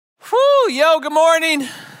Yo, good morning.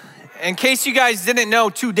 In case you guys didn't know,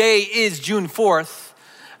 today is June 4th.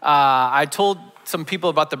 I told some people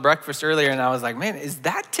about the breakfast earlier and I was like, man, is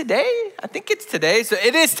that today? I think it's today. So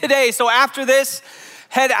it is today. So after this,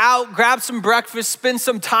 head out, grab some breakfast, spend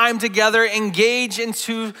some time together, engage in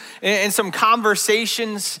some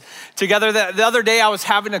conversations together. The other day I was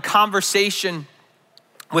having a conversation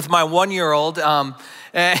with my 1-year-old,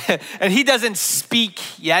 and he doesn't speak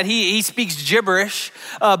yet. He speaks gibberish,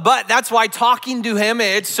 but that's why talking to him,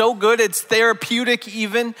 it's so good. It's therapeutic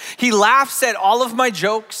even. He laughs at all of my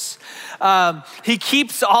jokes. He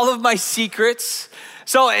keeps all of my secrets.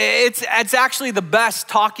 So it's actually the best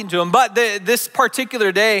talking to him. But this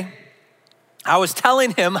particular day, I was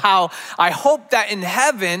telling him how I hope that in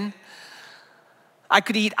heaven, I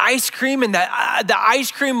could eat ice cream and that the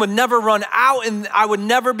ice cream would never run out and I would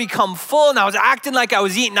never become full. And I was acting like I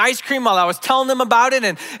was eating ice cream while I was telling him about it.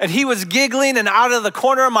 And he was giggling, and out of the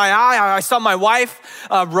corner of my eye, I saw my wife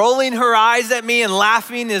rolling her eyes at me and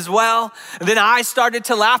laughing as well. And then I started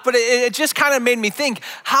to laugh, but it just kind of made me think,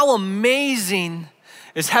 how amazing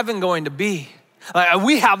is heaven going to be?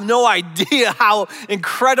 We have no idea how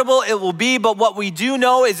incredible it will be, but what we do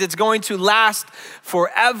know is it's going to last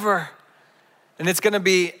forever. And it's going to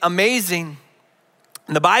be amazing.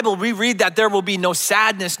 In the Bible, we read that there will be no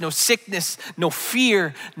sadness, no sickness, no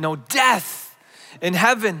fear, no death in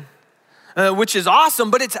heaven, which is awesome,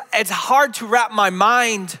 but it's hard to wrap my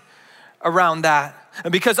mind around that.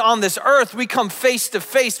 Because on this earth, we come face to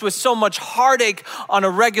face with so much heartache on a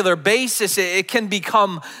regular basis, it can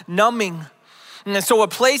become numbing. And so a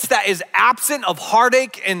place that is absent of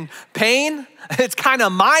heartache and pain, it's kind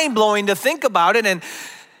of mind-blowing to think about it. And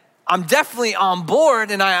I'm definitely on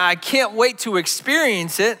board, and I can't wait to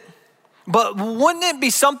experience it. But wouldn't it be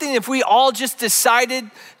something if we all just decided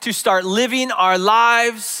to start living our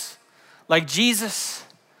lives like Jesus?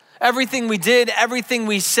 Everything we did, everything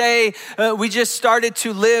we say, we just started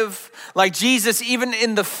to live like Jesus, even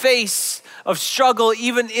in the face of struggle,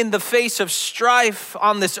 even in the face of strife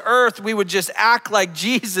on this earth. We would just act like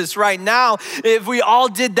Jesus right now. If we all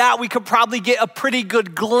did that, we could probably get a pretty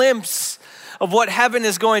good glimpse of what heaven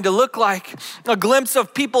is going to look like. A glimpse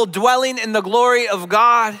of people dwelling in the glory of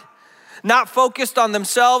God, not focused on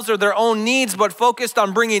themselves or their own needs, but focused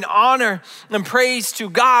on bringing honor and praise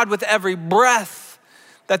to God with every breath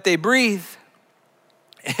that they breathe.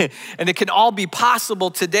 And it can all be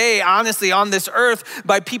possible today, honestly, on this earth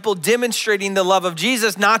by people demonstrating the love of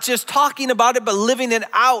Jesus, not just talking about it, but living it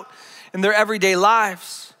out in their everyday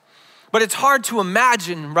lives. But it's hard to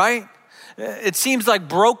imagine, right? It seems like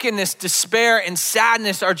brokenness, despair, and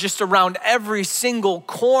sadness are just around every single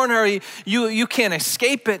corner. You can't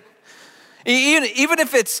escape it. Even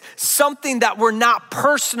if it's something that we're not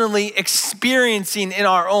personally experiencing in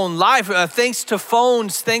our own life, thanks to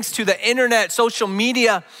phones, thanks to the internet, social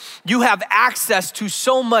media, you have access to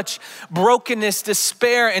so much brokenness,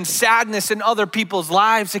 despair, and sadness in other people's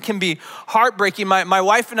lives. It can be heartbreaking. My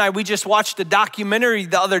wife and I, we just watched a documentary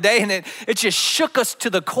the other day, and it just shook us to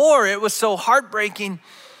the core. It was so heartbreaking.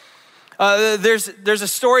 There's a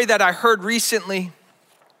story that I heard recently.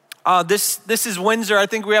 This is Windsor. I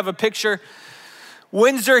think we have a picture.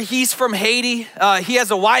 Windsor, he's from Haiti. He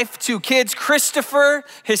has a wife, 2 kids. Christopher,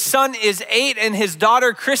 his son is 8, and his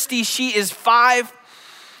daughter, Christy, she is 5.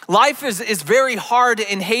 Life is very hard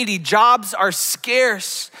in Haiti. Jobs are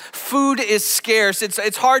scarce. Food is scarce.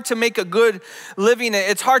 It's hard to make a good living.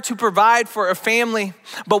 It's hard to provide for a family.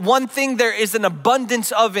 But one thing there is an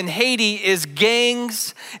abundance of in Haiti is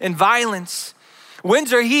gangs and violence.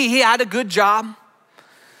 Windsor, he had a good job.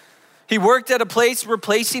 He worked at a place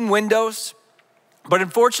replacing windows, but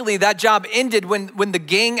unfortunately that job ended when the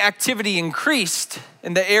gang activity increased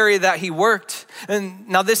in the area that he worked. And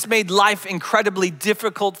now this made life incredibly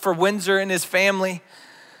difficult for Windsor and his family.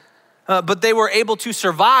 But they were able to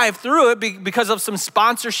survive through it because of some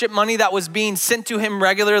sponsorship money that was being sent to him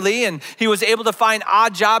regularly. And he was able to find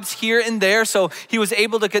odd jobs here and there. So he was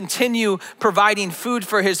able to continue providing food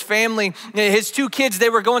for his family. His 2 kids, they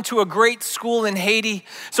were going to a great school in Haiti.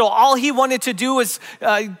 So all he wanted to do was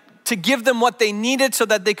to give them what they needed so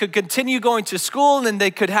that they could continue going to school and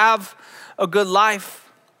they could have a good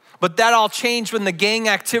life. But that all changed when the gang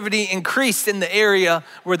activity increased in the area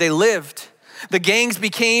where they lived. The gangs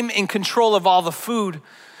became in control of all the food.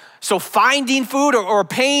 So finding food or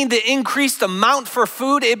paying the increased amount for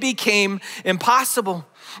food, it became impossible.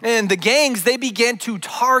 And the gangs, they began to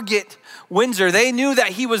target Windsor. They knew that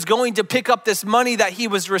he was going to pick up this money that he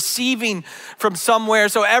was receiving from somewhere.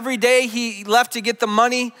 So every day he left to get the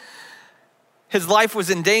money, his life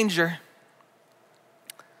was in danger.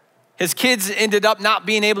 His kids ended up not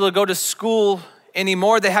being able to go to school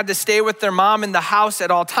anymore. They had to stay with their mom in the house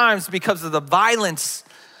at all times because of the violence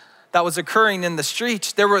that was occurring in the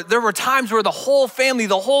streets. There were times where the whole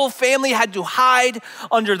family had to hide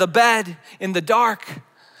under the bed in the dark.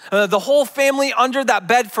 The whole family under that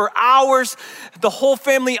bed for hours. The whole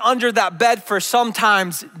family under that bed for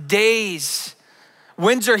sometimes days.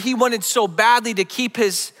 Windsor, he wanted so badly to keep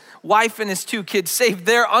his wife and his 2 kids safe.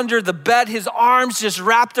 There under the bed, his arms just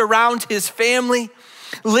wrapped around his family,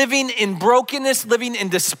 living in brokenness, living in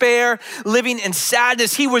despair, living in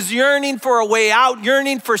sadness. He was yearning for a way out,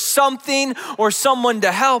 yearning for something or someone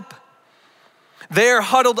to help. There,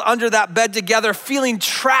 huddled under that bed together, feeling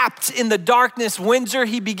trapped in the darkness, Windsor,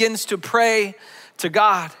 he begins to pray to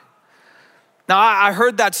God. Now, I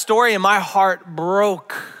heard that story and my heart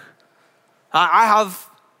broke. I have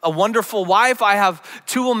a wonderful wife. I have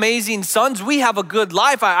 2 amazing sons. We have a good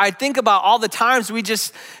life. I think about all the times we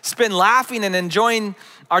just spend laughing and enjoying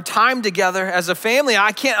our time together as a family.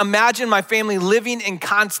 I can't imagine my family living in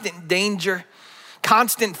constant danger,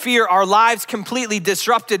 constant fear, our lives completely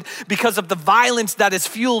disrupted because of the violence that is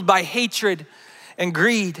fueled by hatred and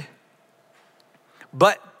greed.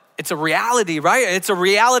 But it's a reality, right? It's a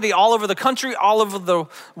reality all over the country, all over the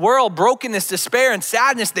world. Brokenness, despair, and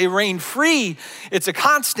sadness, they reign free. It's a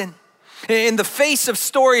constant. In the face of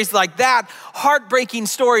stories like that, heartbreaking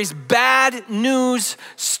stories, bad news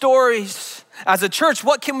stories, as a church,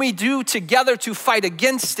 what can we do together to fight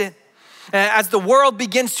against it? As the world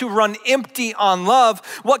begins to run empty on love,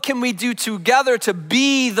 what can we do together to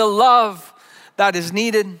be the love that is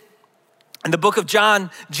needed? In the book of John,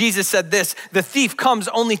 Jesus said this: "The thief comes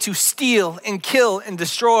only to steal and kill and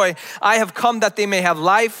destroy. I have come that they may have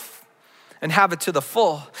life and have it to the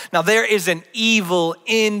full." Now there is an evil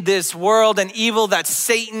in this world, an evil that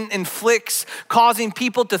Satan inflicts, causing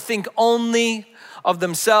people to think only of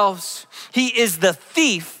themselves. He is the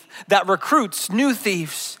thief that recruits new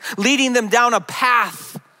thieves, leading them down a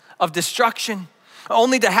path of destruction,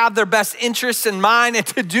 only to have their best interests in mind and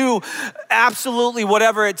to do absolutely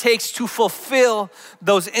whatever it takes to fulfill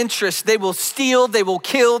those interests. They will steal, they will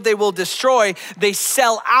kill, they will destroy. They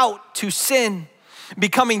sell out to sin,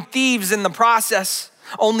 becoming thieves in the process,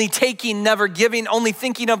 only taking, never giving, only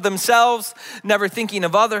thinking of themselves, never thinking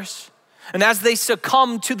of others. And as they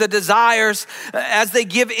succumb to the desires, as they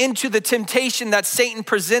give into the temptation that Satan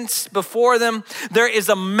presents before them, there is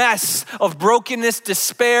a mess of brokenness,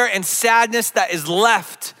 despair, and sadness that is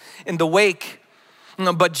left in the wake.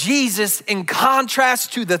 But Jesus, in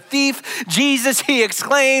contrast to the thief, Jesus, he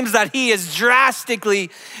exclaims that he is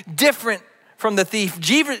drastically different from the thief.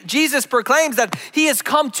 Jesus proclaims that he has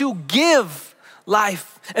come to give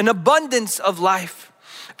life, an abundance of life.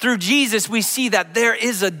 Through Jesus, we see that there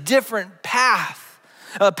is a different path,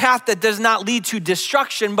 a path that does not lead to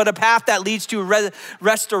destruction, but a path that leads to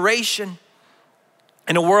restoration.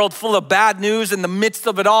 In a world full of bad news, in the midst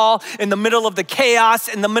of it all, in the middle of the chaos,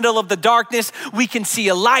 in the middle of the darkness, we can see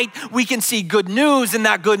a light, we can see good news, and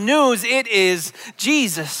that good news, it is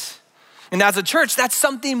Jesus. And as a church, that's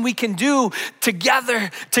something we can do together.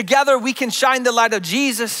 Together, we can shine the light of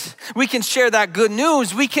Jesus. We can share that good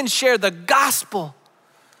news. We can share the gospel.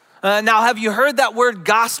 Now, have you heard that word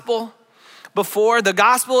gospel before? The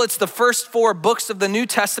gospel, it's the first 4 books of the New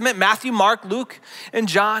Testament: Matthew, Mark, Luke, and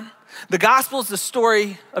John. The gospel is the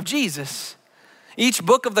story of Jesus. Each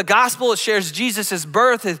book of the gospel, it shares Jesus'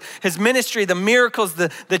 birth, his ministry, the miracles,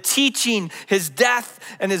 the teaching, his death,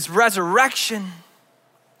 and his resurrection.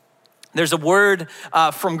 There's a word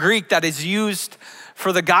from Greek that is used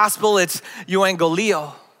for the gospel. It's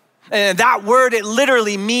euangelion. And that word, it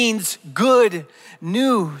literally means good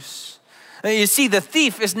news. You see, the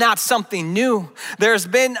thief is not something new. There's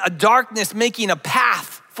been a darkness making a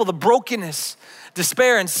path full of brokenness,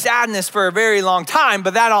 despair, and sadness for a very long time,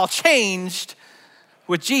 but that all changed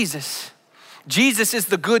with Jesus. Jesus is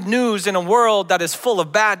the good news in a world that is full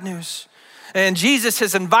of bad news. And Jesus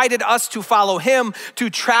has invited us to follow him, to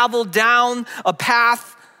travel down a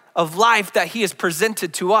path of life that he has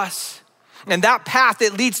presented to us. And that path,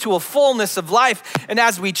 it leads to a fullness of life. And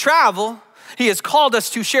as we travel, he has called us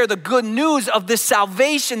to share the good news of this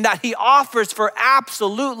salvation that he offers for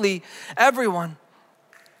absolutely everyone.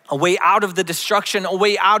 A way out of the destruction, a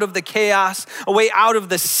way out of the chaos, a way out of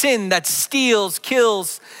the sin that steals,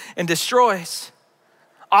 kills, and destroys.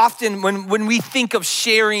 Often when we think of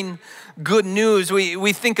sharing good news,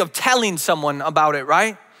 we think of telling someone about it,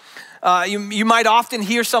 right? You might often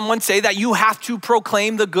hear someone say that you have to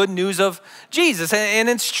proclaim the good news of Jesus, and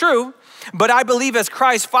it's true. But I believe as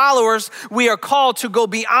Christ followers, we are called to go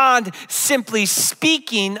beyond simply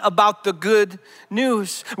speaking about the good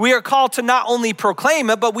news. We are called to not only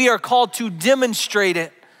proclaim it, but we are called to demonstrate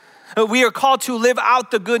it. We are called to live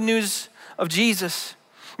out the good news of Jesus.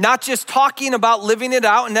 Not just talking about living it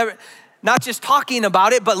out, and not just talking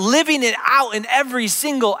about it, but living it out in every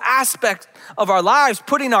single aspect of our lives,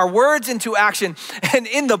 putting our words into action. And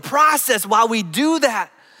in the process, while we do that,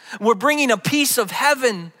 we're bringing a piece of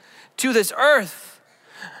heaven to this earth.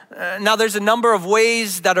 Now, there's a number of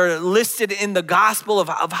ways that are listed in the gospel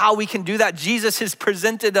of how we can do that. Jesus has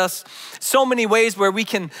presented us so many ways where we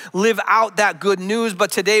can live out that good news,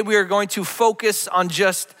 but today we are going to focus on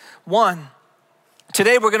just one.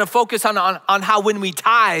 Today we're going to focus on how when we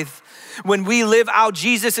tithe, when we live out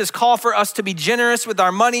Jesus' call for us to be generous with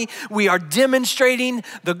our money, we are demonstrating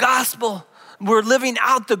the gospel. We're living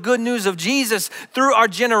out the good news of Jesus. Through our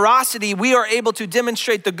generosity, we are able to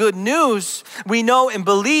demonstrate the good news we know and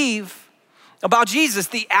believe about Jesus.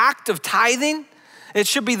 The act of tithing, it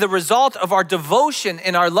should be the result of our devotion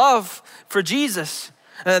and our love for Jesus.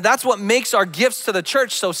 That's what makes our gifts to the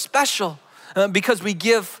church so special, because we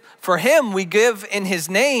give for him, we give in his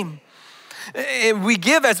name. We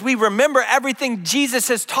give as we remember everything Jesus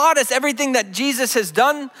has taught us, everything that Jesus has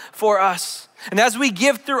done for us. And as we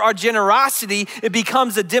give through our generosity, it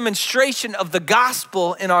becomes a demonstration of the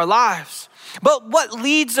gospel in our lives. But what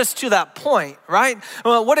leads us to that point, right?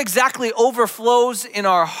 What exactly overflows in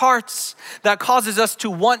our hearts that causes us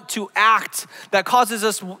to want to act, that causes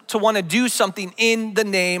us to want to do something in the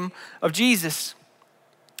name of Jesus?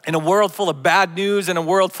 In a world full of bad news, in a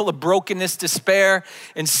world full of brokenness, despair,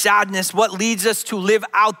 and sadness, what leads us to live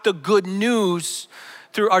out the good news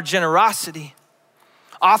through our generosity?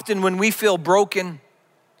 Often when we feel broken,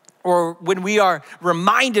 or when we are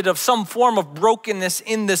reminded of some form of brokenness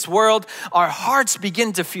in this world, our hearts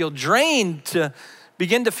begin to feel drained, to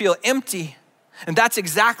begin to feel empty. And that's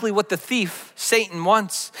exactly what the thief, Satan,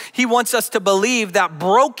 wants. He wants us to believe that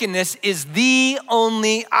brokenness is the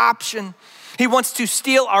only option. He wants to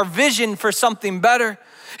steal our vision for something better.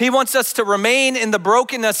 He wants us to remain in the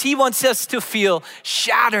brokenness. He wants us to feel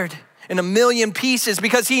shattered in a million pieces,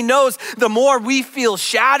 because he knows the more we feel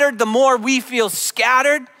shattered, the more we feel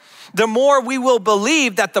scattered, the more we will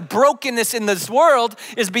believe that the brokenness in this world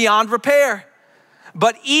is beyond repair.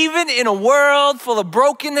 But even in a world full of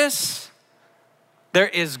brokenness, there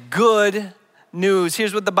is good news.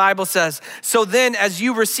 Here's what the Bible says. So then, as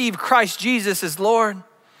you receive Christ Jesus as Lord,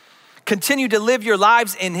 continue to live your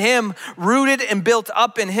lives in him, rooted and built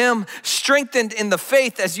up in him, strengthened in the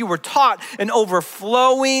faith as you were taught, and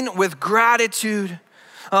overflowing with gratitude.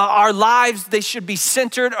 Our lives, they should be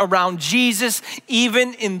centered around Jesus,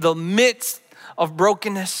 even in the midst of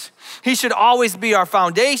brokenness. He should always be our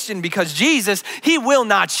foundation, because Jesus, he will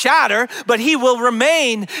not shatter, but he will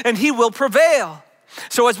remain and he will prevail.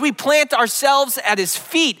 So as we plant ourselves at his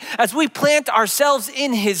feet, as we plant ourselves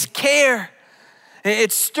in his care,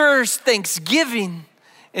 it stirs thanksgiving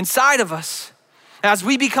inside of us. As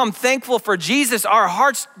we become thankful for Jesus, our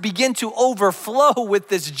hearts begin to overflow with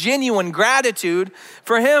this genuine gratitude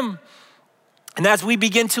for him. And as we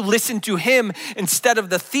begin to listen to him instead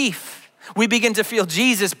of the thief, we begin to feel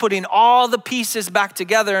Jesus putting all the pieces back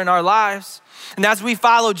together in our lives. And as we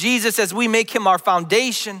follow Jesus, as we make him our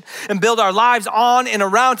foundation and build our lives on and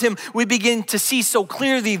around him, we begin to see so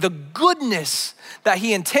clearly the goodness that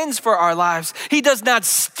he intends for our lives. He does not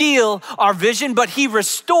steal our vision, but he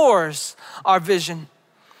restores our vision.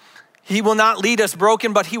 He will not lead us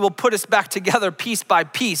broken, but he will put us back together piece by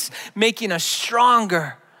piece, making us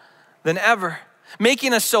stronger than ever,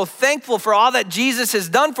 making us so thankful for all that Jesus has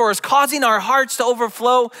done for us, causing our hearts to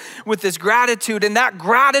overflow with this gratitude. And that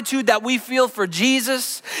gratitude that we feel for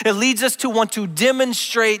Jesus, it leads us to want to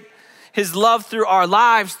demonstrate his love through our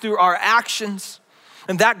lives, through our actions.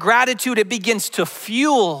 And that gratitude, it begins to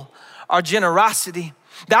fuel our generosity.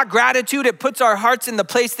 That gratitude, it puts our hearts in the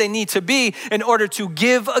place they need to be in order to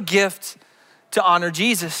give a gift to honor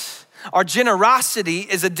Jesus. Our generosity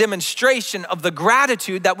is a demonstration of the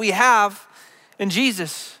gratitude that we have in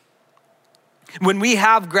Jesus. When we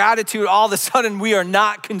have gratitude, all of a sudden we are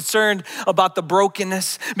not concerned about the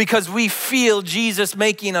brokenness, because we feel Jesus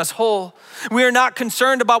making us whole. We are not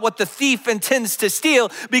concerned about what the thief intends to steal,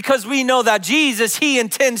 because we know that Jesus, he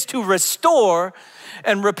intends to restore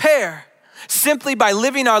and repair. Simply by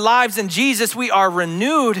living our lives in Jesus, we are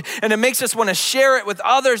renewed, and it makes us want to share it with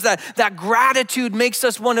others. That gratitude makes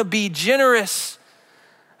us want to be generous.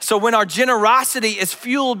 So when our generosity is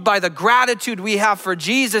fueled by the gratitude we have for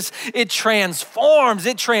Jesus, it transforms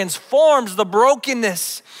the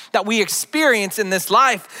brokenness that we experience in this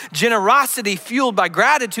life. Generosity fueled by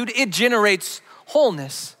gratitude, it generates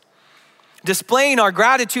wholeness. Displaying our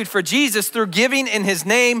gratitude for Jesus through giving in his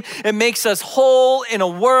name, it makes us whole in a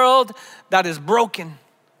world that is broken.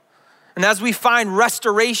 And as we find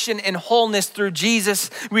restoration and wholeness through Jesus,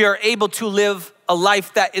 we are able to live a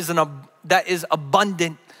life that is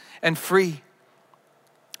abundant and free.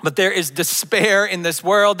 But there is despair in this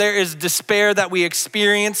world. There is despair that we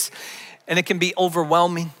experience, and it can be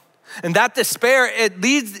overwhelming. And that despair, it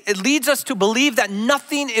leads us to believe that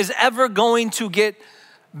nothing is ever going to get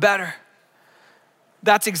better.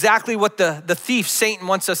 That's exactly what the thief, Satan,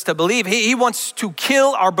 wants us to believe. He wants to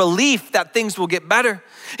kill our belief that things will get better.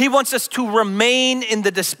 He wants us to remain in the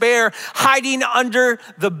despair, hiding under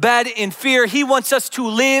the bed in fear. He wants us to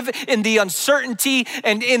live in the uncertainty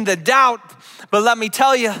and in the doubt. But let me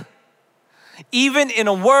tell you, even in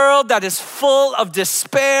a world that is full of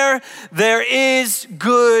despair, there is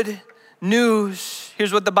good news.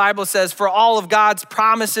 Here's what the Bible says: for all of God's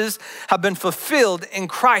promises have been fulfilled in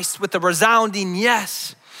Christ with a resounding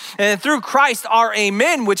yes. And through Christ our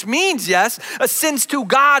amen, which means yes, ascends to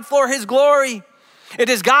God for his glory. It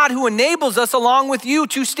is God who enables us, along with you,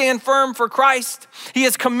 to stand firm for Christ. He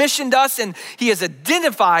has commissioned us and he has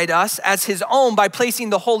identified us as his own by placing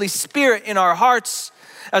the Holy Spirit in our hearts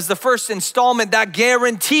as the first installment that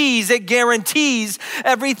guarantees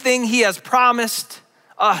everything he has promised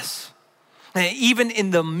us. And even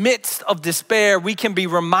in the midst of despair, we can be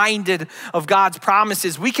reminded of God's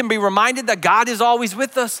promises. We can be reminded that God is always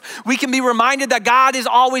with us. We can be reminded that God is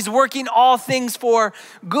always working all things for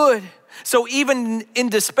good. So even in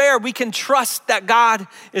despair, we can trust that God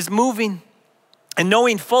is moving. And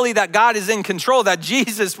knowing fully that God is in control, that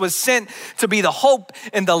Jesus was sent to be the hope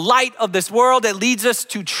and the light of this world, it leads us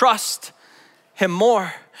to trust him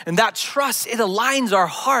more. And that trust, it aligns our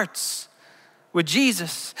hearts with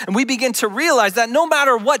Jesus. And we begin to realize that no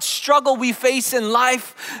matter what struggle we face in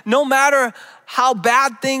life, no matter how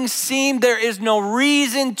bad things seem, there is no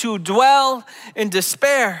reason to dwell in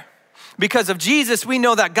despair. Because of Jesus, we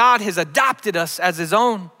know that God has adopted us as his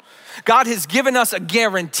own. God has given us a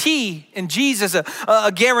guarantee in Jesus,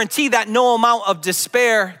 a guarantee that no amount of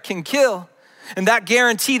despair can kill. And that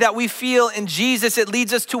guarantee that we feel in Jesus, it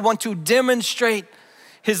leads us to want to demonstrate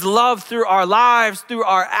his love through our lives, through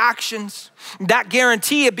our actions. That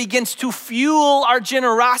guarantee, it begins to fuel our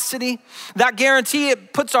generosity. That guarantee,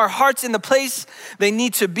 it puts our hearts in the place they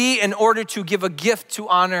need to be in order to give a gift to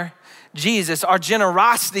honor Jesus. Our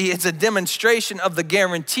generosity is a demonstration of the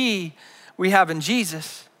guarantee we have in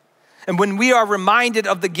Jesus. And when we are reminded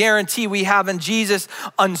of the guarantee we have in Jesus,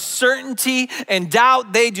 uncertainty and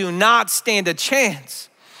doubt, they do not stand a chance.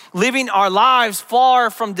 Living our lives far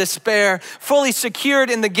from despair, fully secured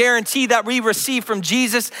in the guarantee that we receive from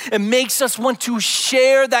Jesus, it makes us want to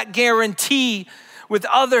share that guarantee with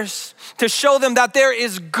others, to show them that there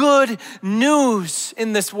is good news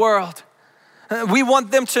in this world. We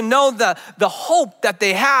want them to know the hope that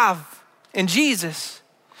they have in Jesus.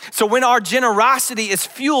 So when our generosity is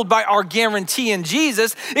fueled by our guarantee in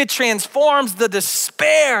Jesus, it transforms the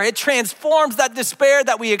despair. It transforms that despair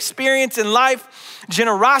that we experience in life.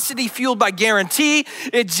 Generosity fueled by guarantee,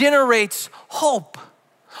 it generates hope.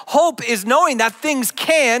 Hope is knowing that things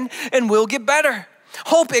can and will get better.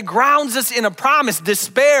 Hope, it grounds us in a promise.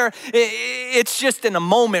 Despair, it's just in a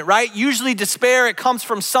moment, right? Usually despair, it comes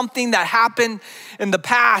from something that happened in the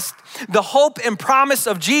past. The hope and promise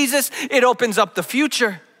of Jesus, it opens up the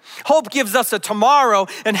future. Hope gives us a tomorrow,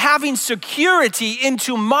 and having security in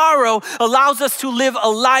tomorrow allows us to live a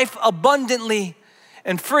life abundantly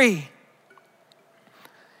and free.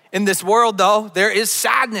 In this world, though, there is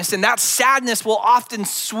sadness, and that sadness will often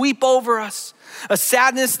sweep over us. A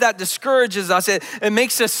sadness that discourages us. It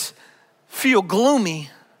makes us feel gloomy,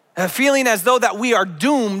 a feeling as though that we are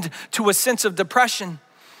doomed to a sense of depression.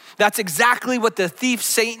 That's exactly what the thief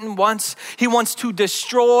Satan wants. He wants to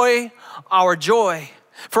destroy our joy.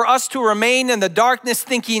 For us to remain in the darkness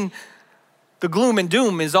thinking the gloom and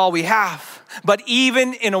doom is all we have. But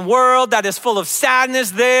even in a world that is full of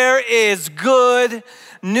sadness, there is good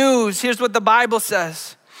news. Here's what the Bible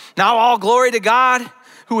says. Now all glory to God,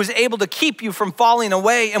 who is able to keep you from falling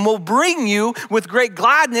away and will bring you with great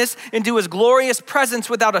gladness into his glorious presence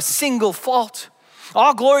without a single fault.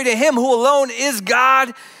 All glory to him who alone is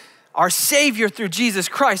God, our Savior through Jesus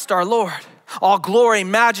Christ our Lord. All glory,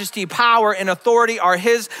 majesty, power, and authority are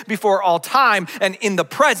his before all time and in the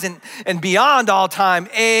present and beyond all time.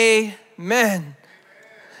 Amen.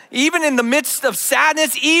 Even in the midst of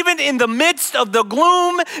sadness, even in the midst of the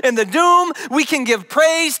gloom and the doom, we can give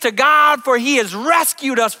praise to God, for he has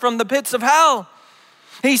rescued us from the pits of hell.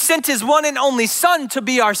 He sent his one and only Son to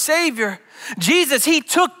be our Savior. Jesus, he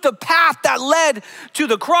took the path that led to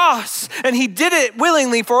the cross, and he did it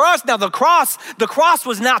willingly for us. Now the cross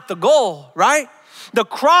was not the goal, right? The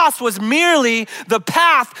cross was merely the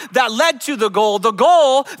path that led to the goal. The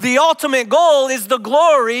goal, the ultimate goal, is the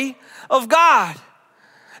glory of God.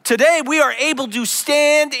 Today, we are able to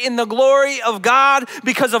stand in the glory of God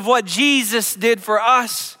because of what Jesus did for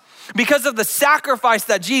us. Because of the sacrifice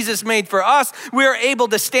that Jesus made for us, we are able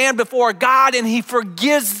to stand before God, and he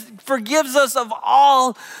forgives us of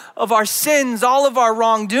all of our sins, all of our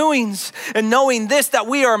wrongdoings. And knowing this, that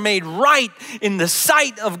we are made right in the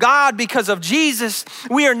sight of God because of Jesus,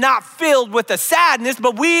 we are not filled with the sadness,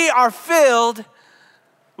 but we are filled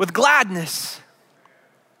with gladness.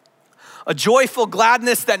 A joyful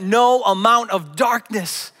gladness that no amount of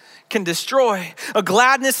darkness can destroy. A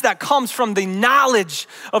gladness that comes from the knowledge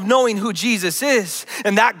of knowing who Jesus is.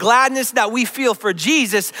 And that gladness that we feel for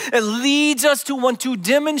Jesus, it leads us to want to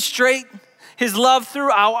demonstrate his love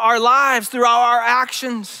throughout our lives, throughout our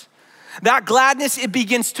actions. That gladness, it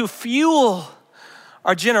begins to fuel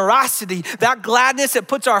our generosity. That gladness, it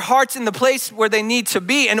puts our hearts in the place where they need to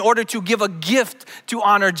be in order to give a gift to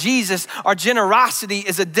honor Jesus. Our generosity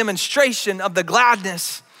is a demonstration of the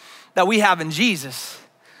gladness that we have in Jesus.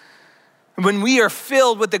 When we are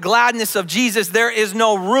filled with the gladness of Jesus, there is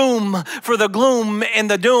no room for the gloom and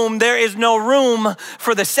the doom. There is no room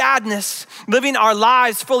for the sadness. Living our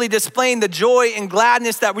lives fully displaying the joy and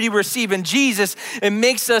gladness that we receive in Jesus, it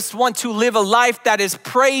makes us want to live a life that is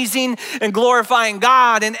praising and glorifying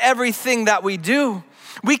God in everything that we do.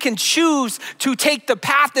 We can choose to take the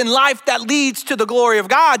path in life that leads to the glory of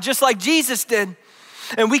God, just like Jesus did.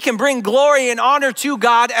 And we can bring glory and honor to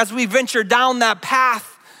God as we venture down that path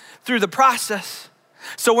through the process.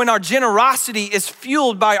 So when our generosity is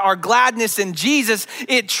fueled by our gladness in Jesus,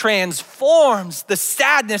 it transforms the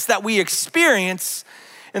sadness that we experience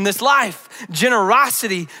in this life.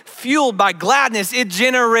 Generosity fueled by gladness, it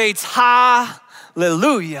generates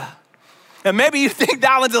hallelujah. And maybe you think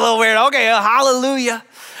that one's a little weird. Okay, hallelujah.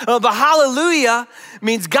 But hallelujah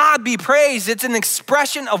means God be praised. It's an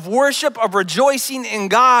expression of worship, of rejoicing in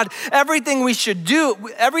God. Everything we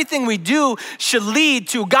do should lead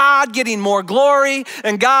to God getting more glory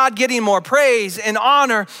and God getting more praise and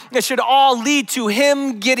honor. It should all lead to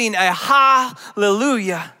him getting a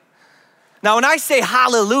hallelujah. Now, when I say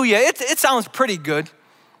hallelujah, it sounds pretty good.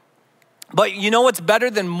 But you know what's better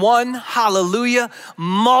than one hallelujah?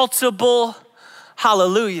 Multiple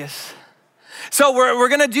hallelujahs. So we're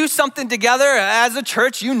gonna do something together as a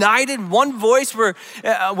church, united, one voice.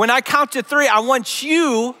 When I count to 3, I want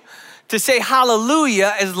you to say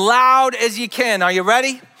hallelujah as loud as you can. Are you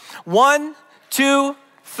ready? 1, 2,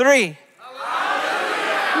 3.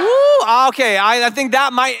 Hallelujah. Woo, okay, I think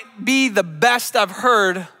that might be the best I've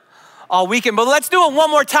heard all weekend. But let's do it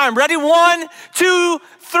one more time. Ready? 1, 2,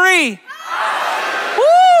 3. Woo,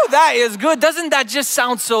 that is good. Doesn't that just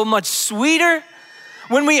sound so much sweeter?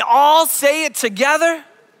 When we all say it together,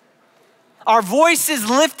 our voices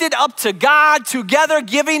lifted up to God, together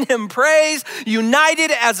giving him praise,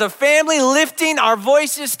 united as a family, lifting our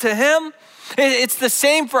voices to him. It's the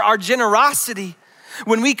same for our generosity.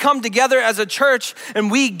 When we come together as a church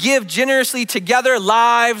and we give generously together,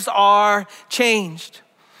 lives are changed.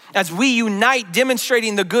 As we unite,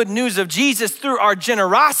 demonstrating the good news of Jesus through our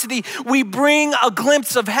generosity, we bring a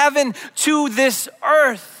glimpse of heaven to this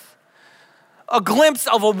earth. A glimpse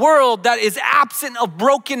of a world that is absent of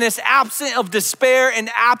brokenness, absent of despair, and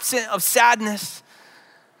absent of sadness.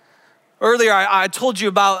 Earlier, I told you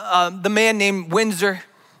about the man named Windsor,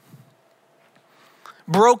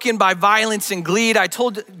 broken by violence and greed. I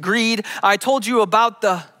told you about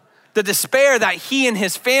the despair that he and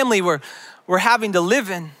his family were having to live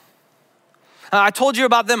in. I told you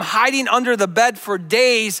about them hiding under the bed for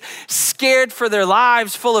days, scared for their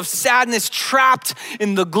lives, full of sadness, trapped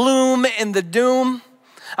in the gloom and the doom.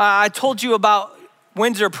 I told you about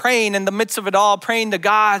Windsor praying in the midst of it all, praying to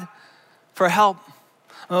God for help.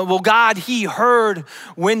 Well, God, he heard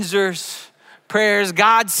Windsor's prayers.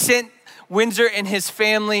 God sent Windsor and his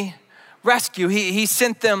family rescue. He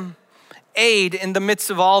sent them aid in the midst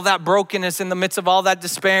of all that brokenness, in the midst of all that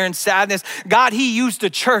despair and sadness. God, he used a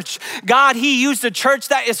church. God, he used a church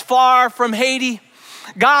that is far from Haiti.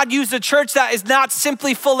 God used a church that is not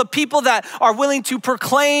simply full of people that are willing to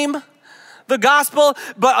proclaim the gospel,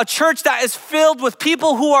 but a church that is filled with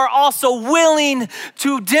people who are also willing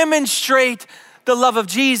to demonstrate the love of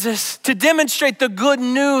Jesus, to demonstrate the good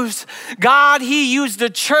news. God, he used a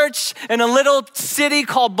church in a little city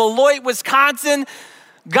called Beloit, Wisconsin.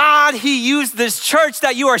 God, he used this church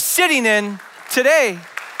that you are sitting in today.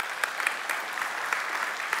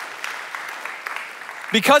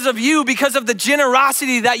 Because of you, because of the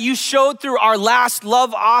generosity that you showed through our last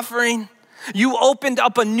love offering, You opened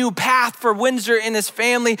up a new path for Windsor and his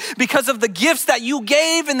family because of the gifts that you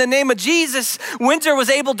gave in the name of Jesus. Windsor was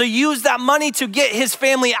able to use that money to get his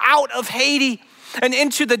family out of Haiti and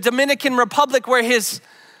into the Dominican Republic where his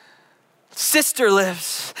sister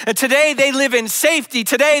lives. And today they live in safety.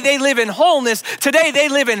 Today they live in wholeness. Today they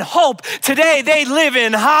live in hope. Today they live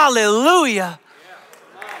in hallelujah.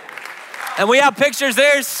 And we have pictures.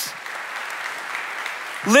 There's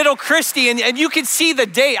little Christy, and you can see the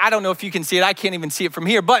date. I don't know if you can see it. I can't even see it from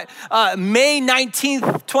here. But May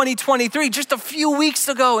 19th, 2023, just a few weeks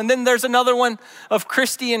ago. And then there's another one of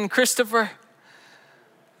Christy and Christopher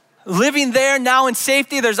living there now in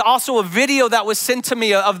safety. There's also a video that was sent to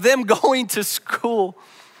me of them going to school.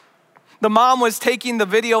 The mom was taking the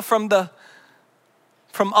video from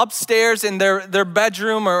upstairs in their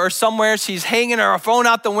bedroom or somewhere. She's hanging her phone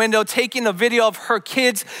out the window, taking a video of her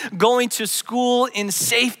kids going to school in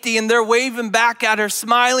safety, and they're waving back at her,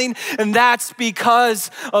 smiling, and that's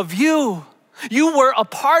because of you. You were a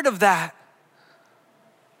part of that.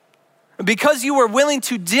 Because you were willing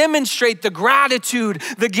to demonstrate the gratitude,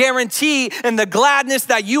 the guarantee, and the gladness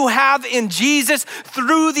that you have in Jesus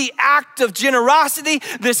through the act of generosity,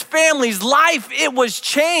 this family's life, it was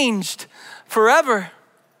changed forever.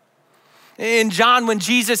 In John, when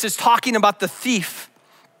Jesus is talking about the thief,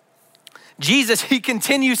 Jesus, he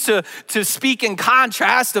continues to speak in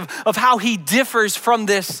contrast of how he differs from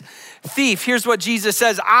this thief. Here's what Jesus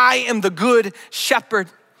says: I am the good shepherd.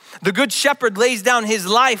 The good shepherd lays down his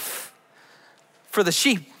life for the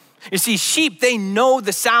sheep. You see, sheep, they know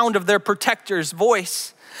the sound of their protector's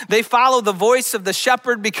voice. They follow the voice of the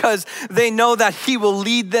shepherd because they know that he will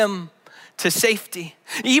lead them to safety.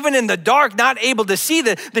 Even in the dark, not able to see,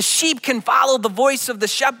 the sheep can follow the voice of the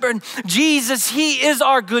shepherd. Jesus, he is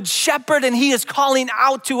our good shepherd, and he is calling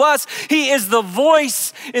out to us. He is the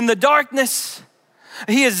voice in the darkness.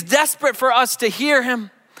 He is desperate for us to hear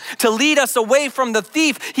him, to lead us away from the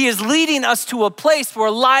thief. He is leading us to a place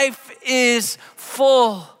where life is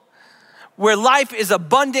full, where life is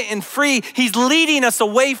abundant and free. He's leading us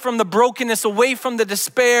away from the brokenness, away from the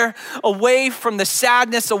despair, away from the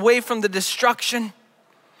sadness, away from the destruction.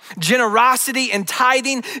 Generosity and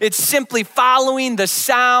tithing, it's simply following the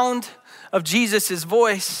sound of Jesus'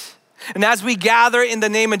 voice. And as we gather in the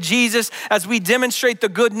name of Jesus, as we demonstrate the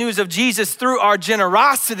good news of Jesus through our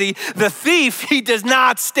generosity, the thief, he does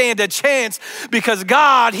not stand a chance because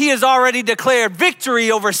God, he has already declared victory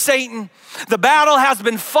over Satan. The battle has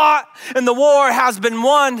been fought and the war has been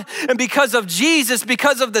won. And because of Jesus,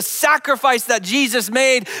 because of the sacrifice that Jesus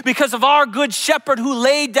made, because of our good shepherd who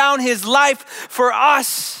laid down his life for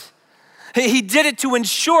us, he did it to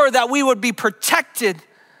ensure that we would be protected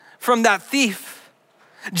from that thief.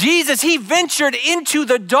 Jesus, he ventured into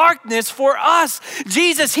the darkness for us.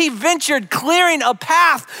 Jesus, he ventured clearing a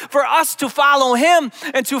path for us to follow him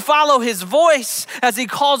and to follow his voice as he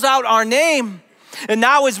calls out our name. And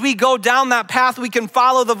now as we go down that path, we can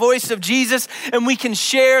follow the voice of Jesus and we can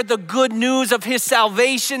share the good news of his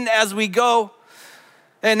salvation as we go.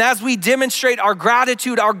 And as we demonstrate our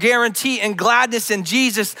gratitude, our guarantee, and gladness in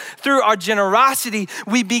Jesus through our generosity,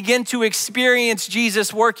 we begin to experience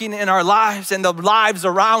Jesus working in our lives and the lives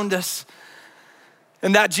around us.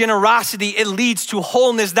 And that generosity, it leads to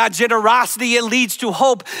wholeness. That generosity, it leads to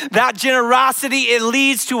hope. That generosity, it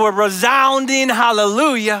leads to a resounding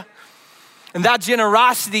hallelujah. And that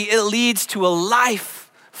generosity, it leads to a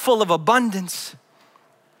life full of abundance.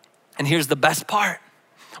 And here's the best part.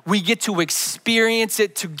 We get to experience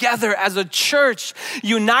it together as a church,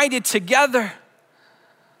 united together,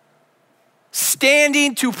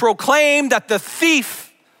 standing to proclaim that the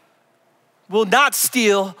thief will not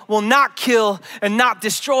steal, will not kill, and not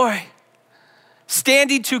destroy.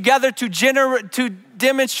 Standing together to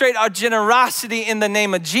demonstrate our generosity in the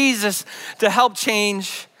name of Jesus to help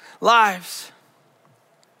change lives.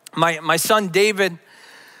 My son David,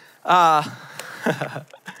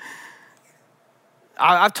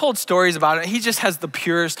 I've told stories about it. He just has the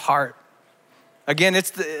purest heart. Again,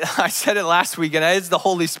 I said it last week, and it's the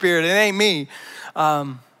Holy Spirit. It ain't me.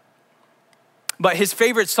 But his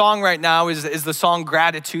favorite song right now is the song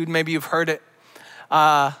Gratitude. Maybe you've heard it.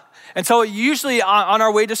 And so usually on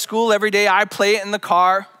our way to school every day, I play it in the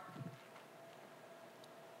car.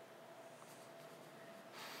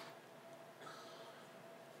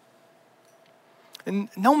 And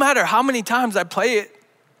no matter how many times I play it,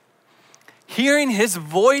 hearing his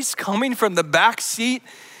voice coming from the back seat,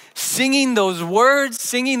 singing those words,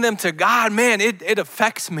 singing them to God, man, it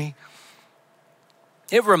affects me.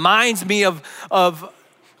 It reminds me of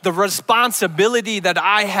the responsibility that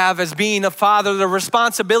I have as being a father, the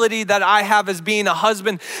responsibility that I have as being a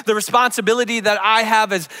husband, the responsibility that I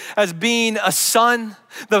have as being a son,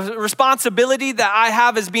 the responsibility that I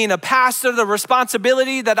have as being a pastor, the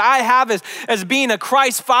responsibility that I have as being a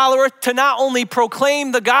Christ follower, to not only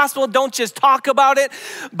proclaim the gospel, don't just talk about it,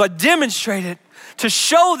 but demonstrate it, to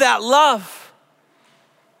show that love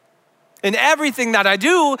in everything that I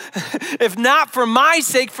do, if not for my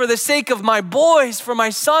sake, for the sake of my boys, for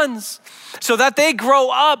my sons, so that they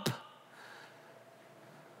grow up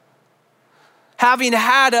having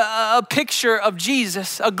had a picture of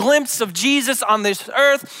Jesus, a glimpse of Jesus on this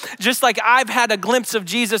earth, just like I've had a glimpse of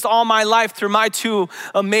Jesus all my life through my two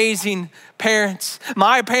amazing parents.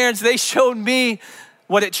 My parents, they showed me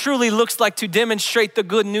what it truly looks like to demonstrate the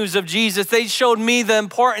good news of Jesus. They showed me the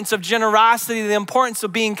importance of generosity, the importance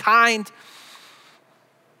of being kind,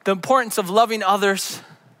 the importance of loving others.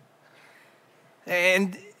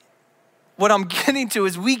 And what I'm getting to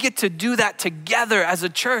is we get to do that together as a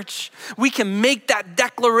church. We can make that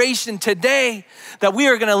declaration today that we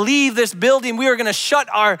are going to leave this building. We are going to shut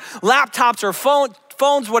our laptops or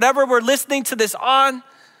phones, whatever we're listening to this on.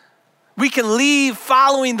 We can leave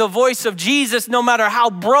following the voice of Jesus no matter how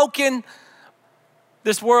broken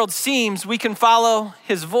this world seems. We can follow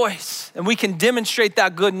his voice and we can demonstrate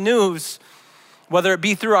that good news, whether it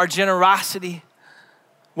be through our generosity,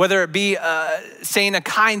 whether it be saying a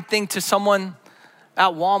kind thing to someone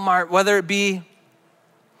at Walmart, whether it be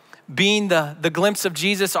being the glimpse of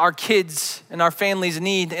Jesus our kids and our families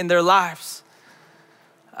need in their lives.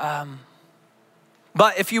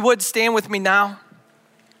 But if you would stand with me now,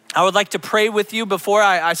 I would like to pray with you before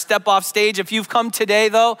I step off stage. If you've come today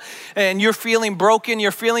though, and you're feeling broken,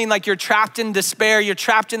 you're feeling like you're trapped in despair, you're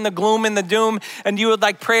trapped in the gloom and the doom, and you would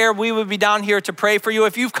like prayer, we would be down here to pray for you.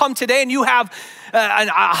 If you've come today and you have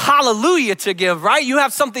a hallelujah to give, right? You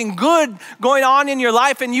have something good going on in your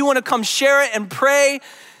life and you want to come share it and pray,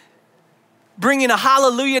 bringing a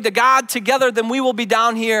hallelujah to God together, then we will be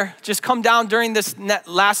down here. Just come down during this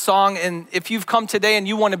last song. And if you've come today and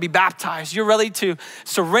you want to be baptized, you're ready to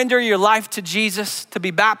surrender your life to Jesus, to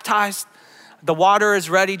be baptized, the water is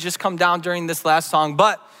ready. Just come down during this last song.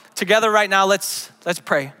 But together right now, let's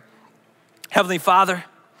pray. Heavenly Father,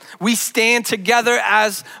 we stand together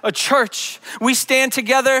as a church. We stand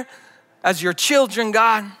together as your children,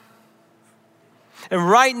 God. And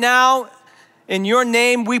right now, in your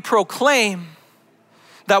name, we proclaim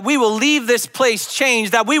that we will leave this place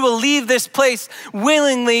changed, that we will leave this place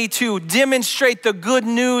willingly to demonstrate the good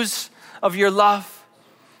news of your love.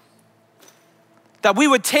 That we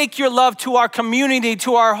would take your love to our community,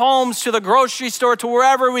 to our homes, to the grocery store, to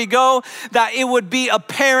wherever we go, that it would be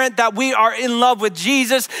apparent that we are in love with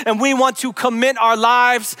Jesus and we want to commit our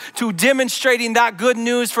lives to demonstrating that good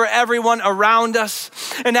news for everyone around us.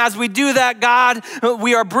 And as we do that, God,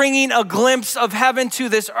 we are bringing a glimpse of heaven to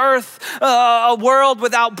this earth, a world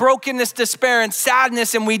without brokenness, despair, and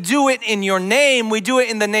sadness. And we do it in your name. We do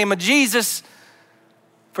it in the name of Jesus,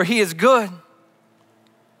 for he is good.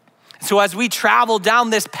 So as we travel down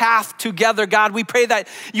this path together, God, we pray that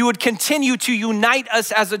you would continue to unite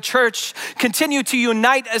us as a church, continue to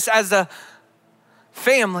unite us as a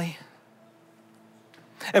family.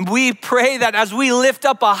 And we pray that as we lift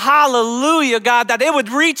up a hallelujah, God, that it would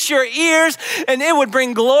reach your ears and it would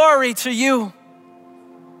bring glory to you.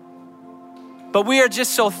 But we are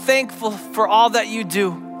just so thankful for all that you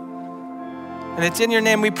do. And it's in your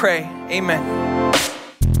name we pray. Amen.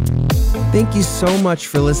 Thank you so much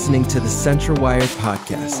for listening to the Central Wired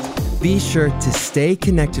podcast. Be sure to stay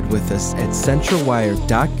connected with us at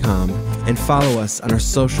centralwired.com and follow us on our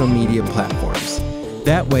social media platforms.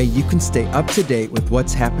 That way you can stay up to date with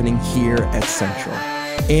what's happening here at Central.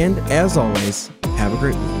 And as always, have a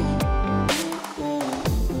great week.